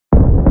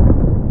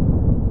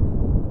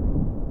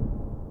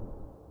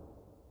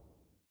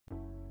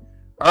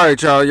All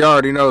right, y'all. You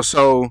already know.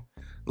 So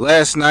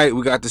last night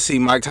we got to see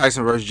Mike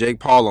Tyson versus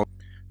Jake Paul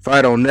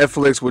fight on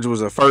Netflix, which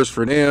was a first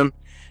for them.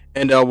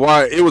 And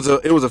why it was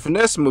a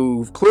finesse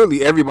move.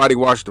 Clearly, everybody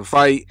watched the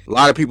fight. A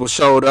lot of people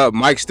showed up.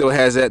 Mike still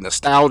has that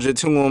nostalgia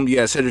to him. You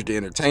had Cedric the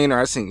Entertainer.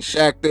 I seen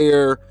Shaq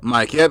there,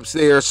 Mike Epps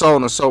there, so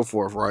on and so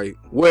forth. Right.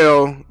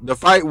 Well, the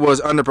fight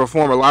was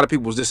underperformed. A lot of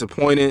people was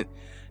disappointed.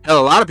 Hell,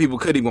 a lot of people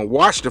couldn't even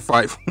watch the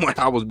fight from what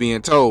I was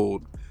being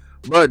told.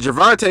 But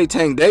Gervonta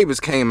Tank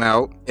Davis came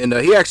out and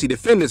he actually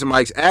defended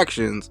Mike's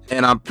actions.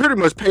 And I'm pretty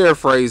much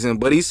paraphrasing,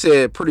 but he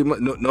said pretty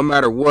much no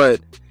matter what,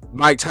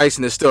 Mike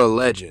Tyson is still a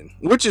legend,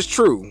 which is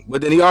true.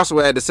 But then he also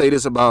had to say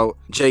this about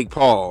Jake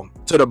Paul.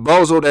 To the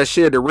bozo that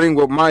shared the ring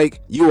with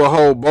Mike, you a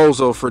whole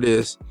bozo for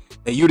this,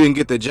 and you didn't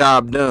get the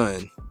job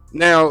done.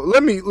 Now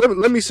let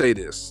me say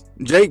this.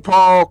 Jake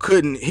Paul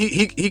couldn't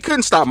he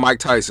couldn't stop Mike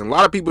Tyson. A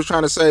lot of people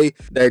trying to say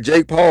that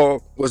Jake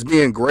Paul was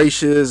being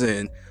gracious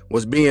and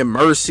was being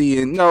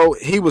mercy, and no,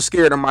 he was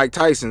scared of Mike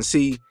Tyson.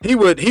 See, he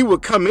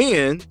would come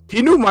in,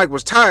 he knew Mike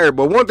was tired,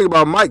 but one thing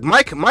about Mike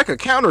could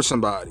counter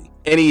somebody.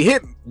 And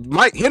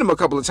Mike hit him a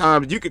couple of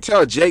times. You could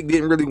tell Jake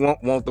didn't really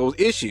want those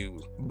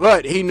issues,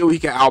 but he knew he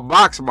could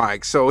outbox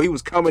Mike, so he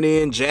was coming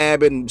in,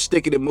 jabbing,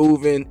 sticking and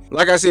moving.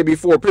 Like I said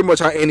before, pretty much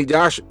how Anthony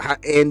Joshua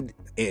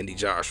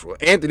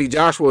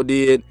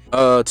did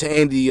to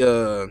Andy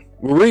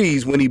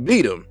Ruiz when he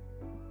beat him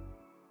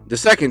the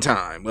second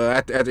time,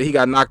 after he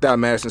got knocked out in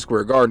Madison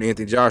Square Garden.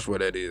 Anthony Joshua,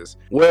 that is.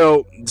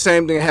 Well, the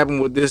same thing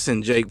happened with this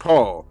and Jake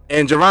Paul.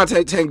 And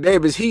Gervonta Tank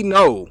Davis, he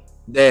know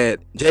that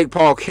Jake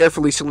Paul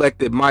carefully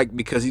selected Mike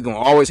because he's gonna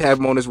always have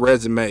him on his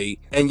resume,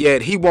 and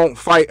yet he won't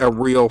fight a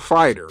real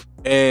fighter.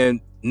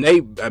 And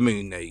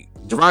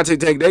Gervonta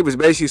Tank Davis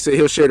basically said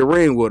he'll share the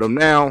ring with him.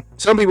 Now,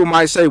 some people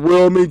might say,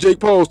 well, Jake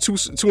Paul's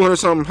 200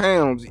 something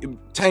pounds.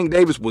 Tank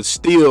Davis would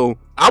still,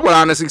 I would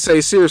honestly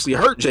say, seriously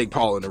hurt Jake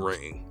Paul in the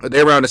ring.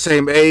 They're around the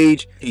same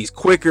age. He's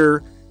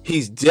quicker.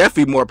 He's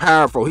definitely more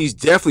powerful. He's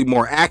definitely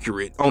more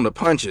accurate on the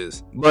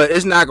punches. But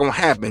it's not gonna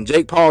happen.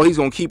 Jake Paul, he's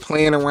gonna keep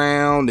playing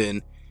around,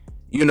 and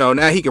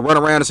now he can run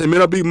around and say,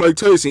 man, I beat Mike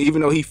Tyson,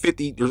 even though he's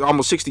 50, there's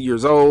almost 60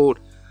 years old.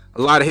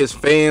 A lot of his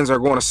fans are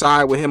going to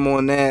side with him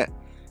on that.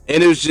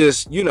 And it was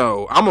just, I'm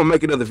going to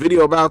make another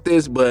video about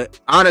this, but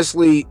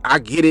honestly, I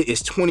get it.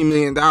 It's $20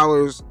 million,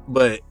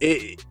 but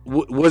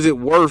was it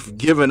worth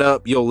giving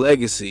up your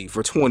legacy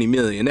for $20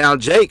 million? Now,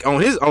 Jake,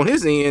 on his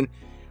end,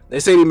 they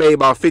say he made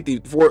about 40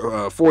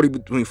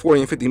 between 40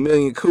 and 50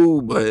 million.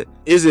 Cool, but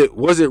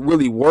was it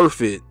really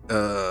worth it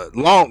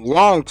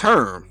long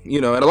term?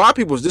 And a lot of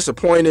people was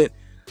disappointed.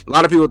 A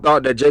lot of people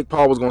thought that Jake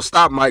Paul was going to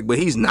stop Mike, but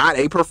he's not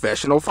a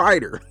professional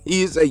fighter.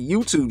 He's a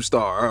YouTube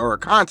star or a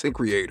content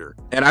creator.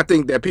 And I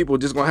think that people are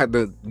just going to have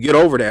to get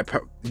over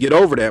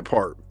that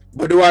part.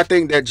 But do I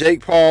think that Jake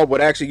Paul would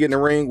actually get in the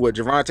ring with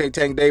Gervonta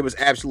Tank Davis?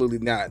 Absolutely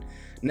not.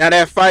 Now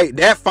that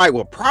fight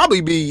will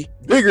probably be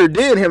bigger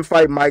than him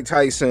fighting Mike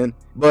Tyson,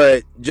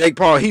 but Jake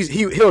Paul,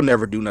 he'll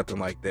never do nothing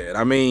like that.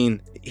 I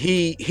mean,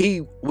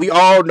 we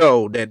all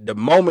know that the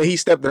moment he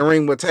stepped in the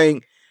ring with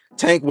Tank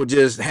would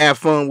just have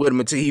fun with him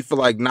until he feel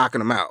like knocking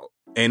him out.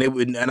 And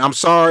I'm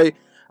sorry,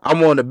 I'm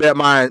willing to bet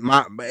my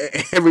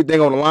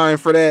everything on the line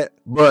for that.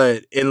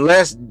 But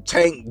unless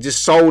Tank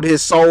just sold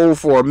his soul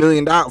for $1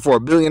 billion,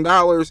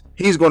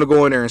 he's going to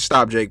go in there and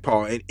stop Jake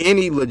Paul. And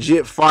any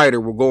legit fighter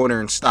will go in there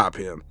and stop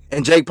him.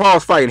 And Jake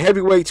Paul's fighting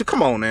heavyweight too.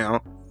 Come on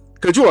now.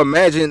 Could you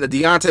imagine the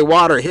Deontay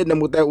Wilder hitting him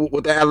with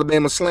the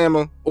Alabama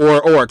Slammer,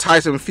 or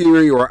Tyson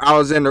Fury or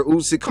Alexander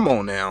Usyk? Come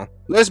on now.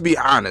 Let's be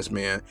honest,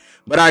 man.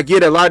 But I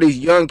get a lot of these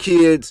young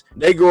kids,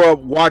 they grow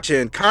up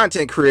watching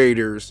content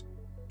creators,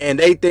 and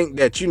they think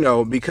that,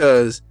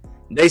 because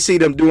they see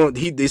them do all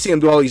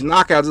these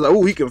knockouts, like,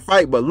 oh, he can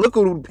fight, but look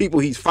at the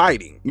people he's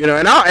fighting.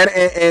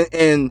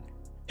 And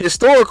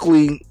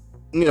historically,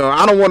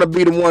 I don't want to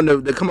be the one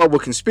to come up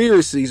with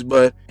conspiracies,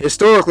 but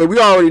historically, we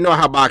already know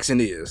how boxing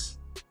is.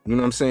 You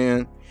know what I'm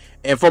saying?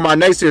 And for my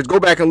naysayers, go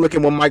back and look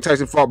at when Mike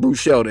Tyson fought Bruce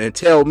Shelton and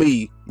tell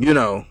me,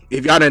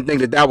 if y'all didn't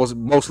think that was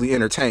mostly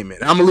entertainment.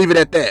 I'm going to leave it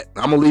at that.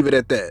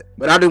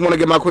 But I just want to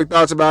get my quick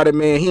thoughts about it,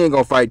 man. He ain't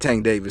going to fight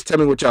Tank Davis. Tell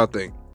me what y'all think.